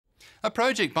A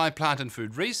project by Plant and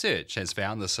Food Research has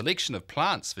found the selection of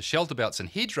plants for shelterbelts and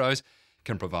hedgerows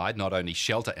can provide not only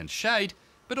shelter and shade,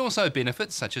 but also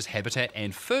benefits such as habitat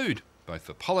and food, both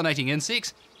for pollinating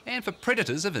insects and for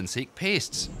predators of insect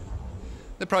pests.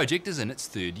 The project is in its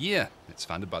third year. It's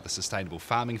funded by the Sustainable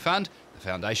Farming Fund, the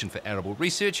Foundation for Arable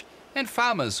Research, and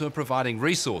farmers who are providing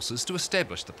resources to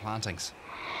establish the plantings.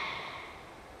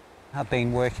 I've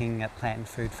been working at Plant and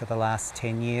Food for the last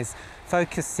 10 years,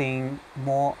 focusing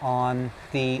more on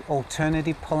the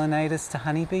alternative pollinators to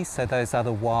honeybees, so those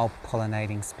other wild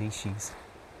pollinating species.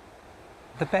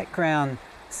 The background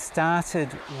started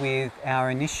with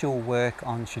our initial work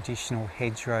on traditional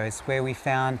hedgerows, where we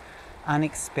found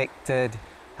unexpected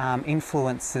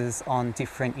influences on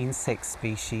different insect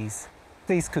species.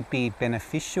 These could be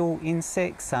beneficial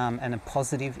insects and a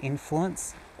positive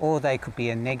influence, or they could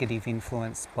be a negative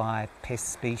influence by pest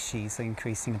species,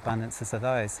 increasing abundances of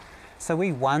those. So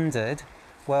we wondered,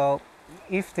 well,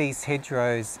 if these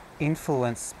hedgerows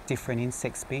influence different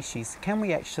insect species, can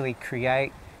we actually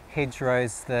create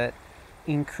hedgerows that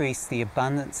increase the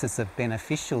abundances of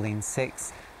beneficial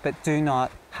insects but do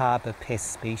not harbour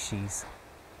pest species?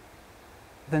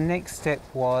 The next step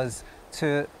was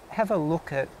to have a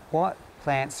look at what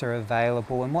plants are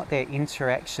available and what their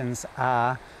interactions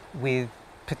are with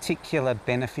particular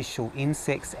beneficial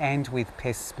insects and with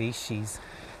pest species.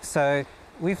 So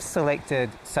we've selected,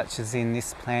 such as in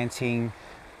this planting,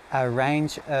 a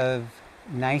range of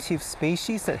native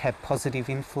species that have positive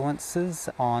influences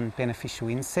on beneficial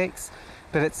insects,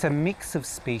 but it's a mix of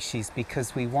species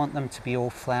because we want them to be all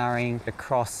flowering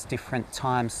across different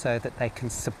times so that they can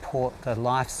support the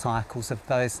life cycles of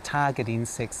those target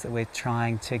insects that we're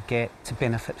trying to get to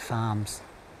benefit farms.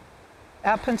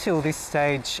 Up until this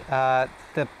stage,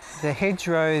 the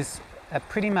hedgerows are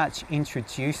pretty much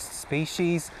introduced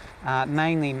species,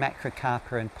 mainly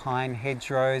macrocarpa and pine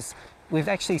hedgerows. We've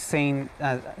actually seen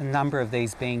a number of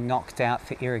these being knocked out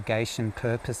for irrigation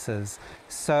purposes.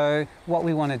 So what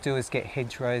we want to do is get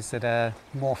hedgerows that are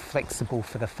more flexible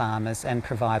for the farmers and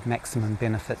provide maximum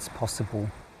benefits possible.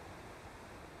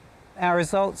 Our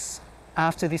results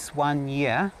after this 1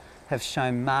 year have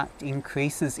shown marked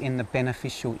increases in the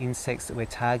beneficial insects that we're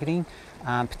targeting,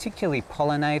 particularly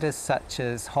pollinators such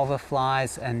as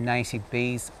hoverflies and native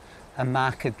bees are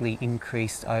markedly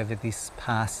increased over this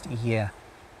past year.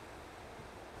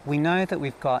 We know that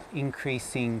we've got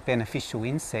increasing beneficial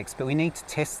insects, but we need to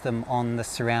test them on the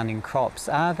surrounding crops.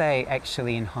 Are they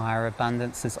actually in higher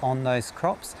abundances on those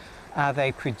crops? Are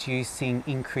they producing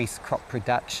increased crop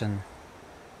production?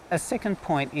 A second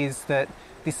point is that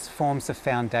this forms a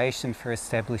foundation for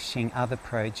establishing other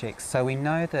projects. So we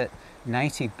know that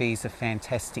native bees are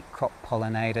fantastic crop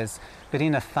pollinators, but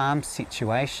in a farm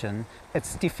situation,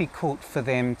 it's difficult for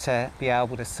them to be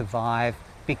able to survive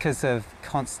because of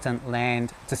constant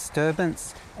land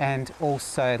disturbance and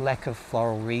also lack of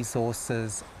floral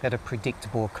resources that are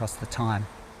predictable across the time.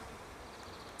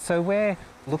 So we're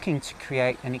looking to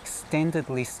create an extended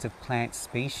list of plant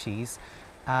species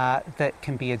that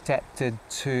can be adapted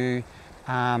to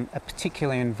a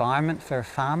particular environment for a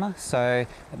farmer. So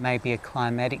it may be a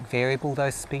climatic variable,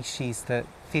 those species that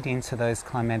fit into those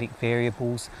climatic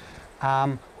variables,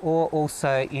 or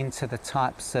also into the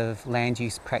types of land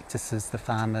use practices the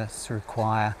farmers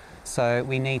require. So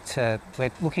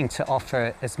we're looking to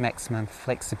offer as maximum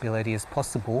flexibility as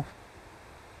possible.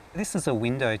 This is a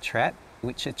window trap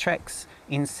which attracts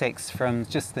insects from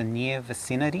just the near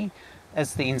vicinity.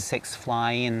 As the insects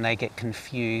fly in, they get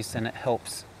confused and it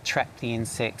helps trap the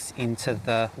insects into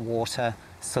the water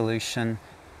solution.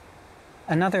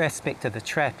 Another aspect of the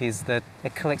trap is that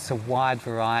it collects a wide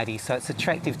variety, so it's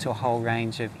attractive to a whole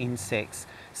range of insects.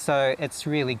 So it's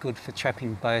really good for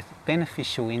trapping both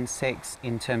beneficial insects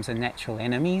in terms of natural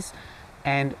enemies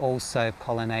and also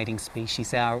pollinating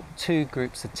species, our two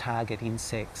groups of target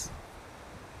insects.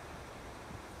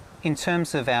 In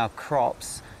terms of our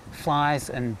crops, flies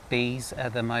and bees are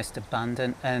the most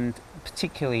abundant and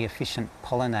particularly efficient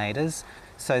pollinators.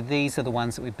 So these are the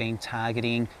ones that we've been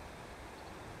targeting.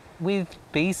 With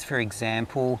bees, for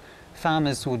example,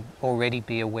 farmers would already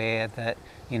be aware that,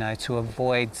 to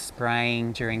avoid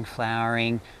spraying during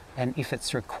flowering, and if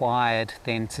it's required,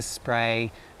 then to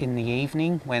spray in the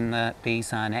evening when the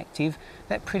bees aren't active.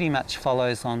 That pretty much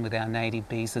follows on with our native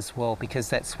bees as well, because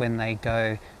that's when they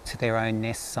go to their own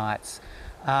nest sites.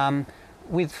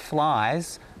 With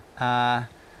flies,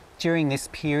 during this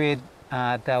period,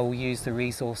 they'll use the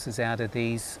resources out of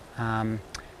these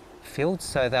fields,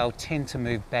 so they'll tend to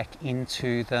move back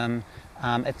into them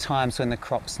at times when the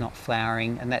crop's not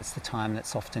flowering, and that's the time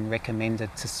that's often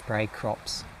recommended to spray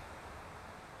crops.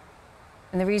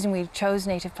 And the reason we chose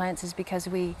native plants is because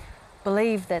we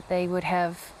believed that they would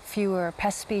have fewer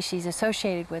pest species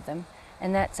associated with them,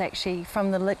 and that's actually,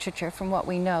 from the literature, from what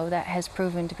we know, that has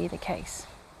proven to be the case.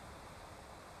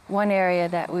 One area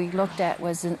that we looked at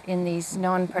was in these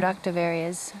non-productive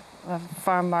areas of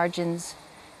farm margins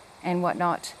and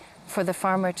whatnot, for the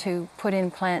farmer to put in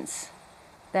plants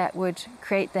that would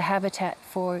create the habitat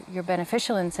for your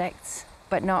beneficial insects,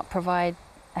 but not provide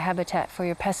a habitat for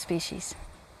your pest species.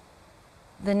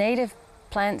 The native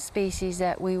plant species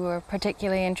that we were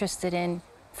particularly interested in,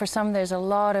 for some there's a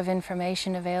lot of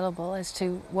information available as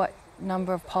to what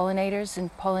number of pollinators and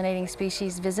pollinating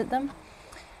species visit them.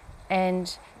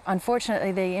 And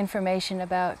unfortunately, the information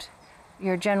about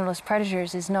your generalist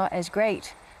predators is not as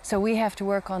great. So we have to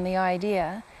work on the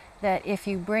idea that if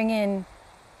you bring in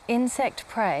insect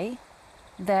prey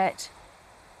that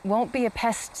won't be a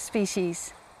pest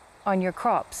species on your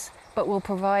crops, but will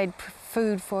provide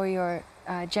food for your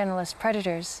generalist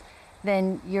predators,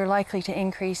 then you're likely to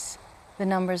increase the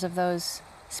numbers of those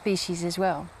species as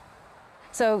well.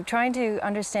 So trying to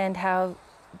understand how,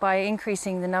 by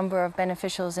increasing the number of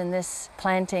beneficials in this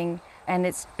planting and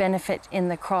its benefit in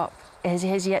the crop,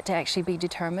 has yet to actually be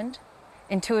determined.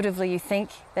 Intuitively, you think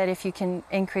that if you can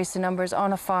increase the numbers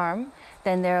on a farm,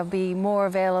 then there'll be more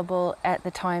available at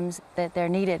the times that they're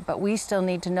needed, but we still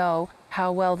need to know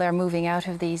how well they're moving out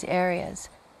of these areas.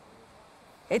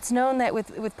 It's known that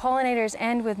with pollinators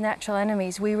and with natural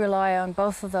enemies, we rely on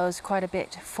both of those quite a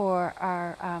bit for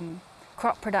our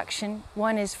crop production.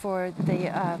 One is for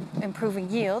the improving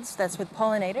yields, that's with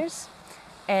pollinators,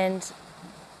 and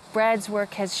Brad's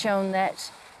work has shown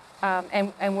that,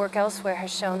 and work elsewhere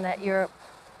has shown that your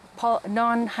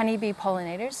non-honeybee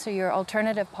pollinators, so your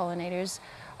alternative pollinators,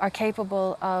 are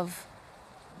capable of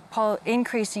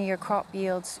increasing your crop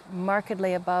yields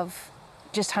markedly above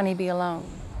just honeybee alone.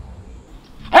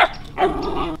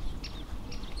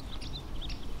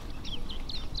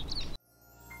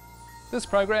 This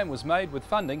program was made with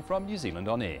funding from New Zealand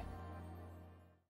On Air.